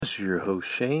This is your host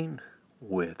Shane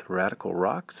with Radical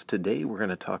Rocks. Today we're going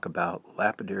to talk about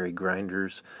lapidary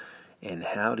grinders and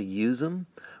how to use them.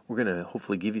 We're going to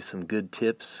hopefully give you some good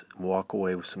tips, walk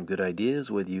away with some good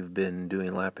ideas, whether you've been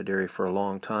doing lapidary for a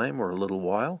long time or a little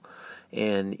while.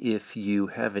 And if you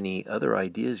have any other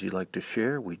ideas you'd like to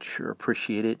share, we'd sure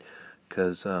appreciate it,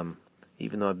 because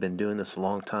even though I've been doing this a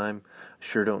long time, I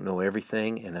sure don't know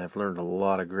everything, and I've learned a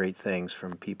lot of great things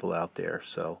from people out there.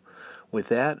 So with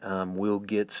that, we'll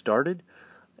get started.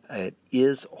 It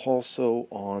is also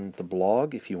on the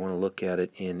blog if you want to look at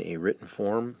it in a written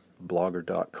form,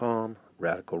 blogger.com,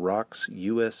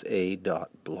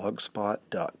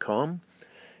 radicalrocksusa.blogspot.com.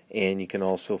 And you can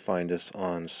also find us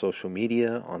on social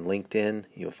media. On LinkedIn,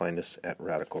 you'll find us at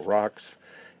Radical Rocks.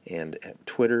 And at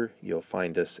Twitter, you'll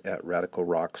find us at Radical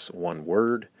Rocks, one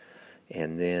word.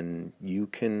 And then you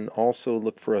can also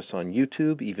look for us on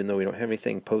YouTube, even though we don't have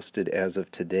anything posted as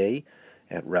of today,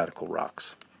 at Radical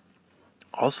Rocks.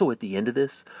 Also, at the end of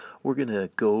this, we're going to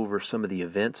go over some of the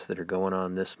events that are going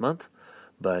on this month.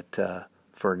 But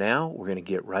for now, we're going to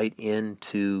get right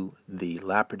into the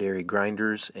lapidary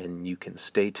grinders, and you can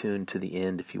stay tuned to the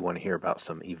end if you want to hear about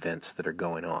some events that are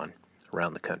going on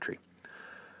around the country.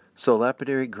 So,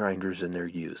 lapidary grinders and their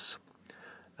use.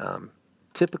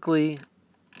 Typically,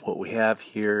 what we have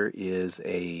here is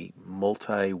a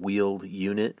multi-wheeled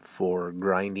unit for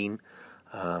grinding.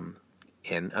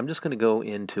 And I'm just going to go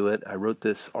into it. I wrote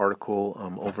this article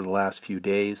over the last few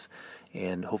days,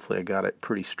 and hopefully I got it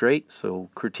pretty straight. So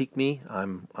critique me.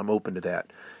 I'm open to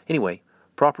that. Anyway,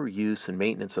 proper use and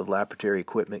maintenance of lapidary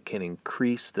equipment can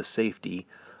increase the safety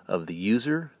of the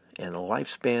user and the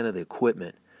lifespan of the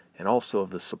equipment, and also of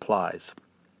the supplies,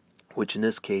 which in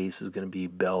this case is going to be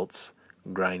belts,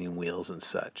 grinding wheels, and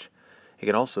such. It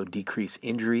can also decrease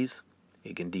injuries.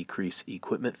 It can decrease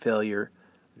equipment failure.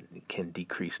 It can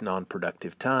decrease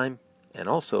non-productive time, and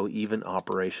also even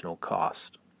operational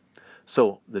cost.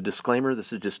 So the disclaimer,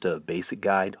 this is just a basic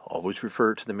guide. Always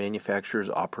refer to the manufacturer's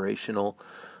operational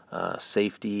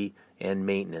safety and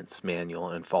maintenance manual,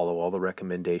 and follow all the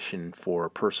recommendation for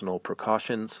personal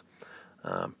precautions,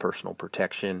 personal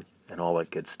protection, and all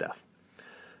that good stuff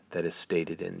that is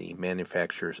stated in the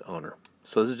manufacturer's owner.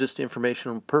 So this is just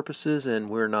informational purposes, and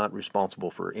we're not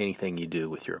responsible for anything you do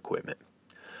with your equipment.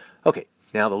 Okay,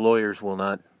 now the lawyers will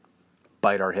not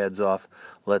bite our heads off.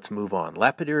 Let's move on.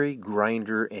 Lapidary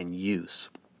grinder and use.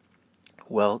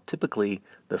 Well, typically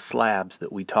the slabs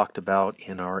that we talked about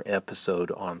in our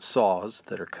episode on saws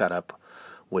that are cut up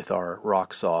with our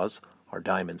rock saws, our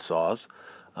diamond saws,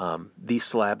 these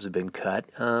slabs have been cut.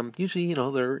 Usually,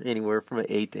 they're anywhere from an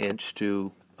 1/8 inch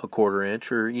to a 1/4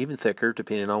 inch, or even thicker,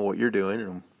 depending on what you're doing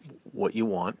and what you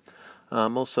want.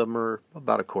 Most of them are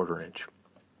about a 1/4 inch,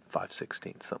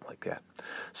 5/16, something like that.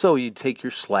 So you take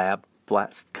your slab,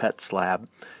 flat cut slab,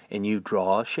 and you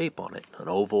draw a shape on it, an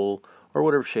oval or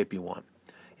whatever shape you want.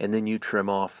 And then you trim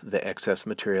off the excess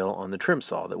material on the trim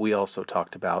saw that we also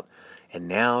talked about. And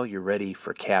now you're ready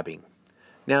for cabbing.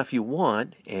 Now, if you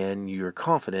want and you're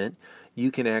confident, you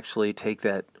can actually take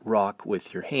that rock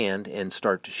with your hand and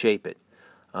start to shape it.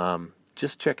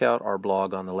 Just check out our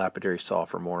blog on the lapidary saw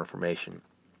for more information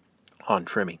on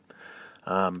trimming.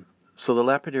 So the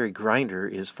lapidary grinder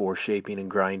is for shaping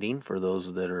and grinding. For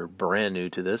those that are brand new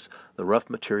to this, the rough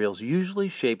material is usually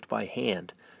shaped by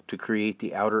hand to create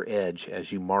the outer edge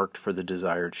as you marked for the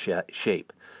desired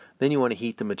shape. Then you want to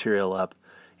heat the material up,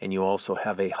 and you also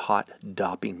have a hot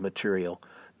dopping material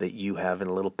that you have in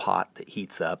a little pot that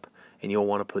heats up, and you'll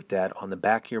want to put that on the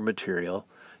back of your material,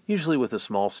 usually with a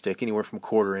small stick, anywhere from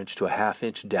 1/4 inch to a 1/2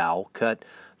 inch dowel, cut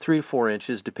 3 to 4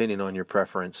 inches depending on your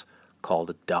preference,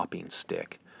 called a dopping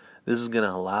stick. This is going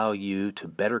to allow you to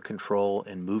better control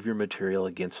and move your material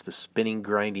against the spinning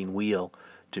grinding wheel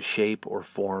to shape or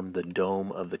form the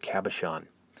dome of the cabochon.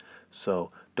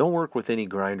 So don't work with any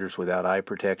grinders without eye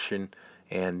protection,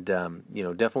 and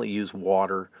definitely use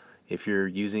water. If you're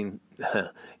using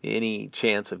any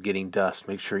chance of getting dust,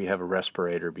 make sure you have a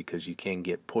respirator, because you can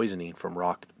get poisoning from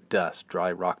rock dust,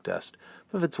 dry rock dust.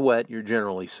 If it's wet, you're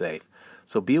generally safe.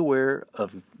 So be aware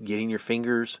of getting your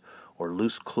fingers or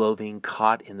loose clothing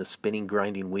caught in the spinning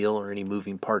grinding wheel or any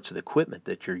moving parts of the equipment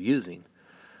that you're using.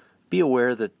 Be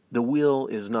aware that the wheel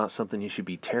is not something you should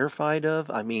be terrified of.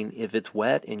 I mean, if it's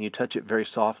wet and you touch it very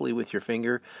softly with your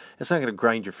finger, it's not going to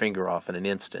grind your finger off in an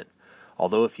instant.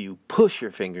 Although if you push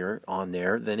your finger on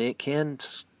there, then it can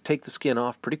take the skin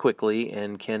off pretty quickly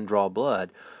and can draw blood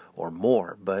or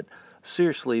more. But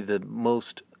seriously, the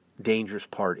most dangerous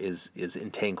part is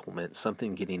entanglement,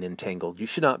 something getting entangled. You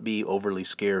should not be overly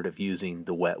scared of using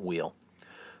the wet wheel.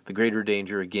 The greater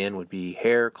danger, again, would be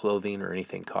hair, clothing, or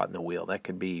anything caught in the wheel. That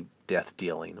could be death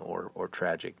dealing or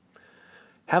tragic.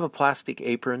 Have a plastic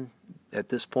apron at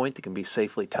this point that can be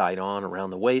safely tied on around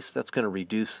the waist. That's going to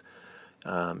reduce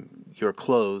your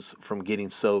clothes from getting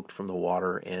soaked from the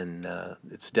water, and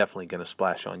it's definitely going to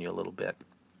splash on you a little bit.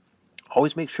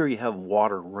 Always make sure you have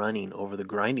water running over the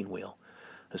grinding wheel.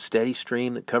 A steady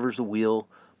stream that covers the wheel,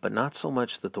 but not so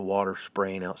much that the water's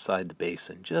spraying outside the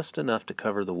basin, just enough to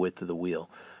cover the width of the wheel.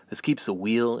 This keeps the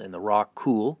wheel and the rock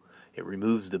cool. It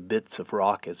removes the bits of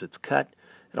rock as it's cut.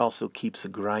 It also keeps the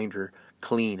grinder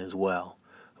clean as well.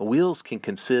 The wheels can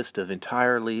consist of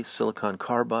entirely silicon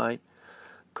carbide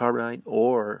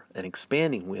or an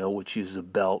expanding wheel, which uses a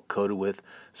belt coated with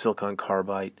silicon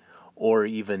carbide or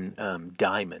even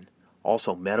diamond.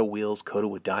 Also, metal wheels coated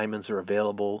with diamonds are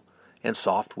available, and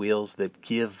soft wheels that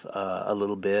give a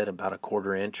little bit, about a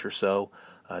 1/4 inch or so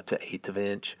to 1/8 of an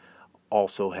inch,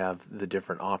 also have the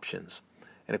different options.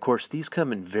 And of course, these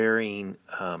come in varying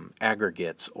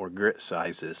aggregates or grit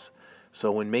sizes.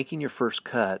 So when making your first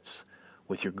cuts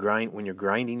with your when you're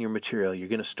grinding your material, you're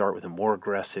going to start with the more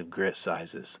aggressive grit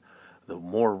sizes, the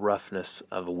more roughness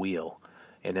of a wheel.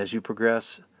 And as you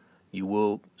progress, you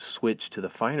will switch to the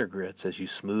finer grits as you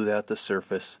smooth out the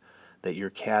surface that you're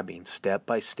cabbing step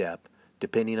by step,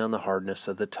 depending on the hardness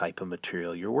of the type of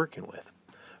material you're working with.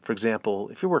 For example,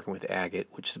 if you're working with agate,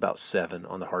 which is about 7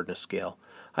 on the hardness scale,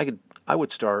 I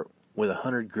would start with a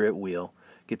 100 grit wheel,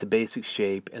 get the basic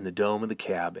shape and the dome of the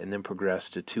cab, and then progress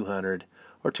to 200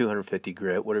 or 250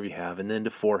 grit, whatever you have, and then to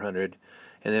 400,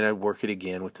 and then I'd work it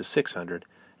again with the 600,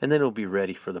 and then it'll be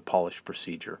ready for the polish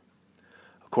procedure.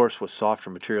 Of course, with softer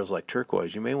materials like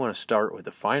turquoise, you may want to start with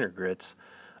the finer grits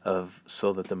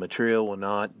so that the material will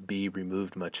not be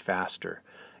removed much faster.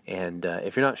 And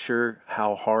if you're not sure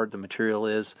how hard the material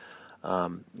is,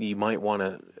 you might want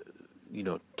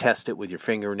to test it with your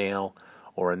fingernail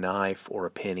or a knife or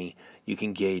a penny. You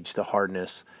can gauge the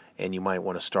hardness, and you might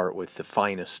want to start with the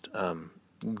finest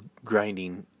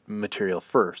grinding material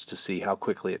first to see how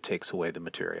quickly it takes away the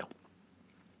material.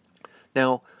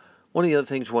 Now, one of the other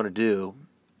things you want to do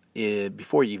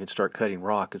before you even start cutting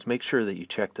rock is make sure that you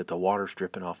check that the water's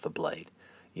dripping off the blade.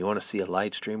 You want to see a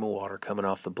light stream of water coming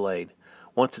off the blade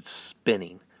once it's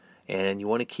spinning, and you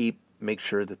want to make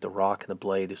sure that the rock and the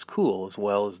blade is cool as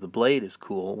well as the blade is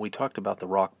cool. We talked about the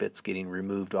rock bits getting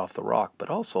removed off the rock, but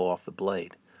also off the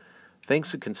blade.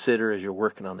 Things to consider as you're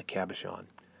working on the cabochon.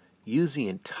 Use the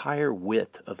entire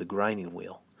width of the grinding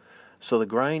wheel, so the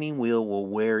grinding wheel will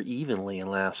wear evenly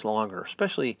and last longer,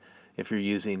 especially if you're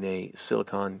using a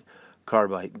silicon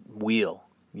carbide wheel.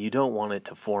 You don't want it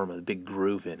to form a big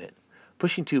groove in it.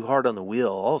 Pushing too hard on the wheel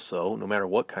also, no matter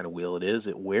what kind of wheel it is,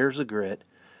 it wears the grit.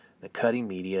 The cutting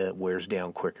media wears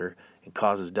down quicker and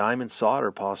causes diamond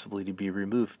solder possibly to be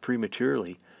removed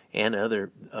prematurely and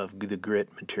other of the grit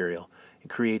material. It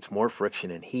creates more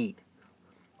friction and heat.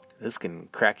 This can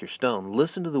crack your stone.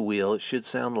 Listen to the wheel. It should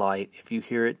sound light. If you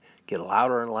hear it get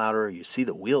louder and louder, you see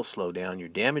the wheel slow down, you're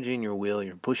damaging your wheel,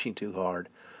 you're pushing too hard,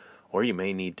 or you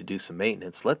may need to do some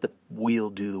maintenance. Let the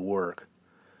wheel do the work.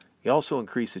 You also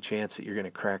increase the chance that you're going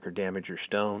to crack or damage your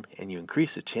stone, and you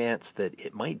increase the chance that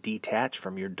it might detach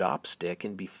from your dop stick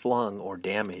and be flung or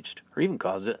damaged, or even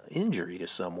cause an injury to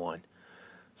someone.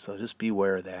 So just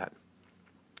beware of that.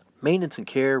 Maintenance and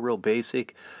care, real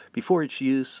basic. Before each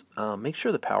use, make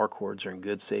sure the power cords are in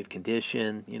good, safe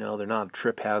condition. They're not a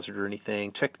trip hazard or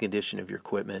anything. Check the condition of your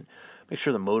equipment. Make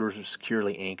sure the motors are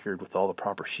securely anchored with all the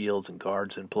proper shields and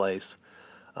guards in place.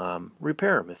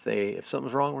 Repair them. If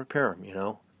something's wrong, repair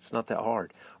them. It's not that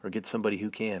hard. Or get somebody who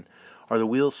can. Are the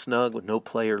wheels snug with no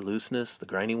play or looseness? The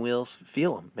grinding wheels,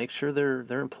 feel them. Make sure they're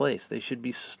in place. They should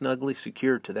be snugly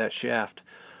secured to that shaft.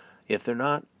 If they're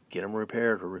not, get them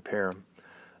repaired or repair them.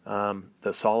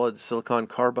 The solid silicon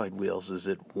carbide wheels, is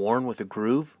it worn with a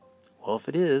groove? Well, if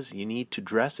it is, you need to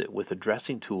dress it with a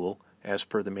dressing tool as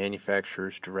per the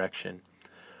manufacturer's direction.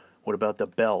 What about the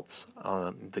belts,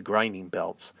 the grinding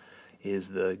belts? Is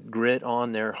the grit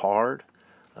on there hard?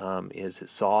 Is it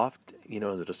soft?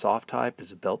 Is it a soft type?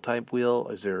 Is it a belt type wheel?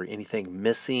 Is there anything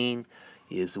missing?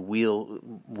 Is the wheel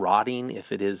rotting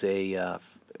if it is a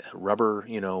rubber,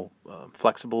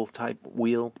 flexible type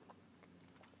wheel?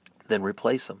 Then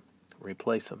replace them.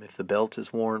 If the belt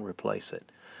is worn, replace it.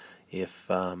 If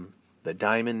the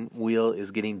diamond wheel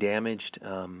is getting damaged,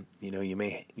 you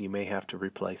may have to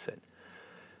replace it,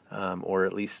 or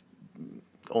at least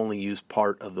only use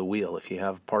part of the wheel. If you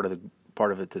have part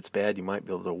of it that's bad, you might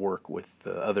be able to work with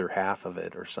the other half of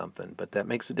it or something, but that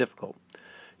makes it difficult.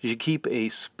 You should keep a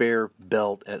spare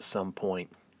belt at some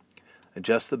point.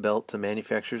 Adjust the belt to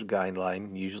manufacturer's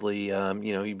guideline. Usually,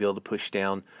 you'd be able to push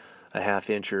down a 1/2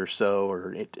 inch or so,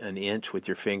 or an inch with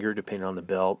your finger, depending on the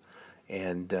belt,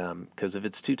 And because if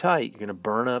it's too tight, you're going to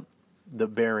burn up the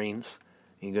bearings,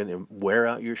 you're going to wear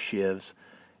out your shivs,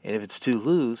 and if it's too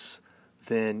loose,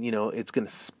 then it's going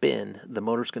to spin. The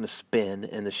motor's going to spin,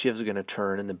 and the shivs are going to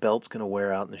turn, and the belt's going to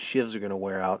wear out, and the shivs are going to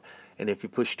wear out. And if you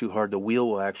push too hard, the wheel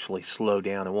will actually slow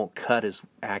down. It won't cut as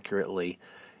accurately,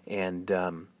 and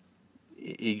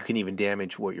you can even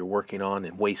damage what you're working on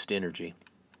and waste energy.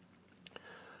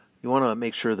 You want to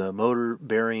make sure the motor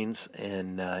bearings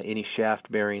and any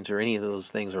shaft bearings or any of those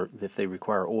things, or if they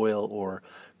require oil or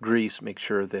grease, make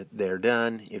sure that they're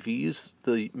done. If you use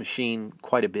the machine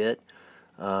quite a bit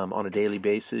on a daily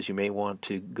basis, you may want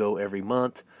to go every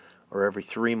month or every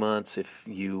 3 months. If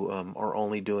you are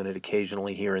only doing it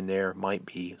occasionally here and there, might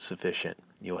be sufficient.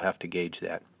 You'll have to gauge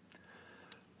that.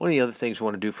 One of the other things you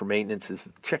want to do for maintenance is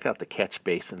check out the catch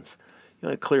basins. You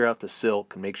want to clear out the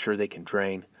silk and make sure they can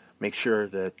drain. Make sure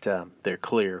that they're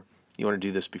clear. You want to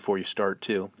do this before you start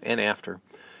too, and after.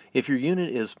 If your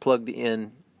unit is plugged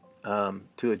in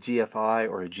to a GFI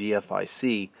or a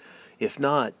GFIC, if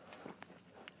not,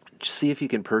 see if you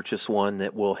can purchase one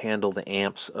that will handle the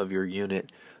amps of your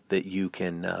unit that you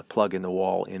can plug in the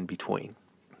wall in between.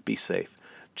 Be safe.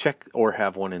 Check or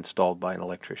have one installed by an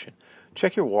electrician.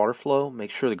 Check your water flow.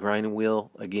 Make sure the grinding wheel,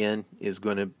 again, is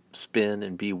going to spin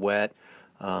and be wet.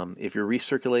 If you're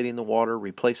recirculating the water,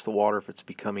 replace the water if it's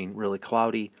becoming really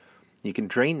cloudy. You can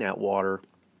drain that water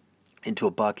into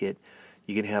a bucket.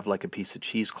 You can have like a piece of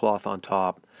cheesecloth on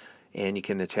top, and you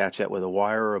can attach that with a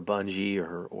wire or a bungee,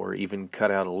 or even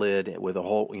cut out a lid with a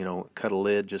hole. Cut a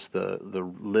lid, just the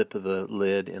lip of the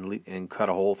lid, and cut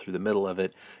a hole through the middle of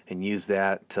it, and use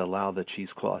that to allow the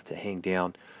cheesecloth to hang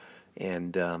down.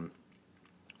 And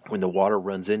when the water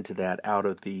runs into that out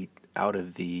of the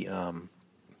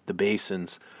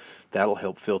basins, that'll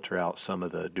help filter out some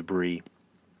of the debris,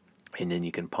 and then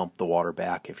you can pump the water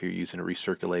back if you're using a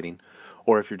recirculating,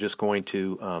 or if you're just going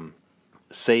to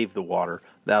save the water,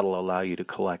 that'll allow you to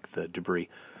collect the debris.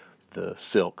 The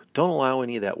silk, don't allow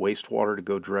any of that wastewater to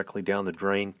go directly down the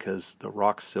drain, because the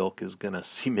rock silk is going to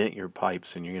cement your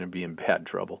pipes and you're going to be in bad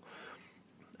trouble.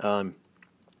 To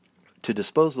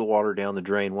dispose the water down the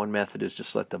drain, one method is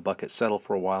just let the bucket settle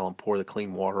for a while and pour the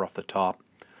clean water off the top.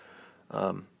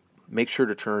 Make sure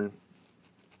to turn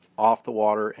off the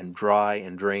water and dry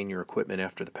and drain your equipment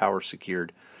after the power's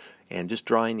secured. And just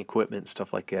drying the equipment and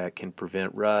stuff like that can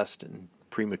prevent rust and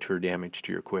premature damage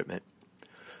to your equipment.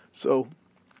 So,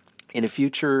 in a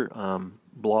future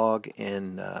blog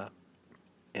and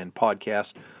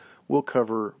podcast, we'll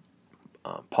cover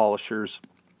polishers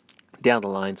down the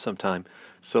line sometime.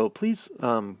 So please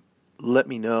let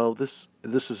me know. This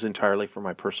is entirely from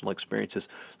my personal experiences.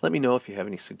 Let me know if you have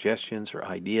any suggestions or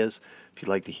ideas. If you'd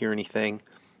like to hear anything,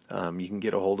 you can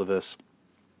get a hold of us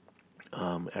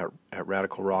at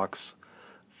Radical Rocks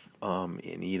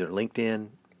in either LinkedIn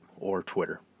or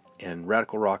Twitter. And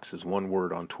Radical Rocks is one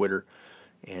word on Twitter,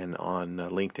 and on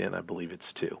LinkedIn I believe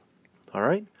it's 2. All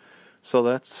right? So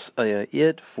that's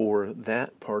it for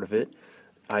that part of it.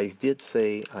 I did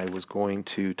say I was going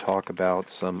to talk about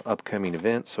some upcoming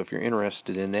events, so if you're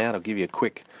interested in that, I'll give you a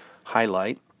quick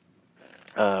highlight.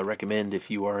 Recommend,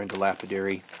 if you are into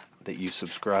lapidary, that you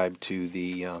subscribe to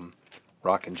the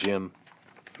Rock and Gym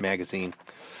magazine.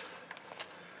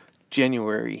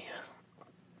 January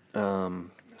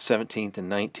 17th and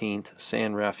 19th,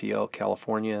 San Rafael,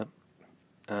 California.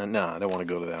 No, I don't want to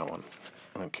go to that one.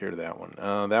 I don't care to that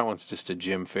one. That one's just a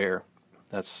gym fair.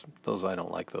 I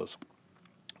don't like those.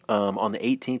 On the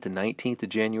 18th and 19th of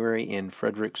January in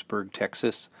Fredericksburg,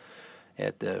 Texas,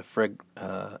 at the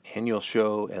annual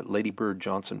show at Lady Bird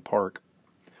Johnson Park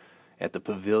at the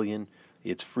Pavilion.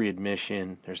 It's free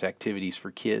admission. There's activities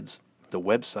for kids. The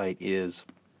website is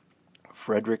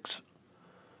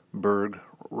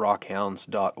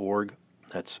fredericksburgrockhounds.org.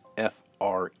 That's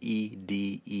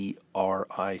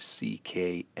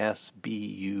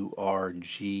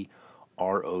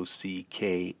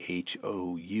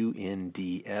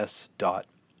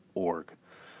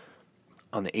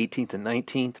On the 18th and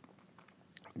 19th,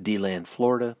 DeLand,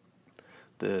 Florida,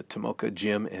 the Tomoka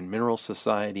Gem and Mineral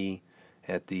Society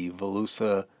at the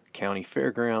Volusia County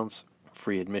Fairgrounds.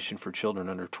 Free admission for children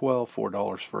under 12,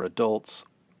 $4 for adults.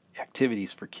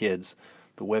 Activities for kids.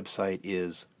 The website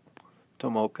is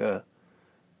Tomoka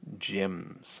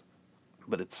Gems,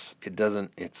 but it's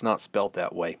not spelt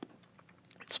that way.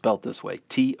 It's spelt this way: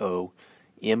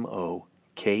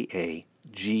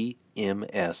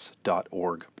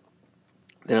 TOMOKAGMS.org.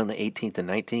 Then on the 18th and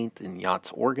 19th in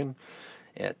Yachts, Oregon,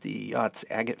 at the Yachts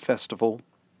Agate Festival,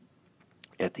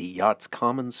 at the Yachts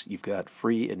Commons, you've got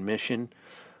free admission,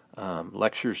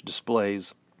 lectures,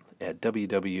 displays at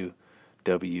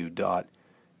www.yachtsagatefest.com.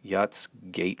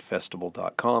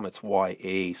 YachtsGateFestival.com. It's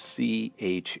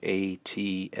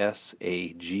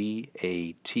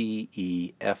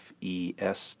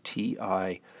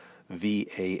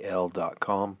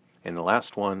YACHATSAGATEFESTIVAL.com. And the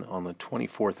last one on the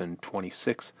 24th and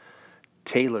 26th,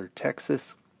 Taylor,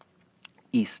 Texas,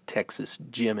 East Texas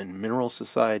Gem and Mineral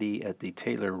Society at the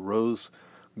Taylor Rose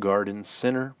Garden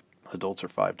Center. Adults are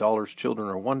 $5, children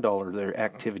are $1. They're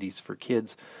activities for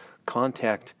kids.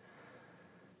 Contact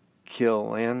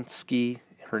Kilansky.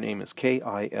 Her name is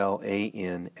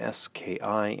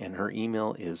Kilanski, and her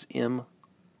email is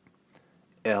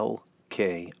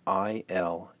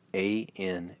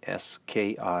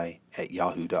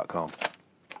mlkilanski@yahoo.com.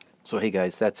 So hey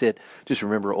guys, that's it. Just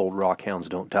remember, old rockhounds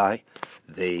don't die,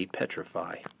 they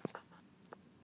petrify.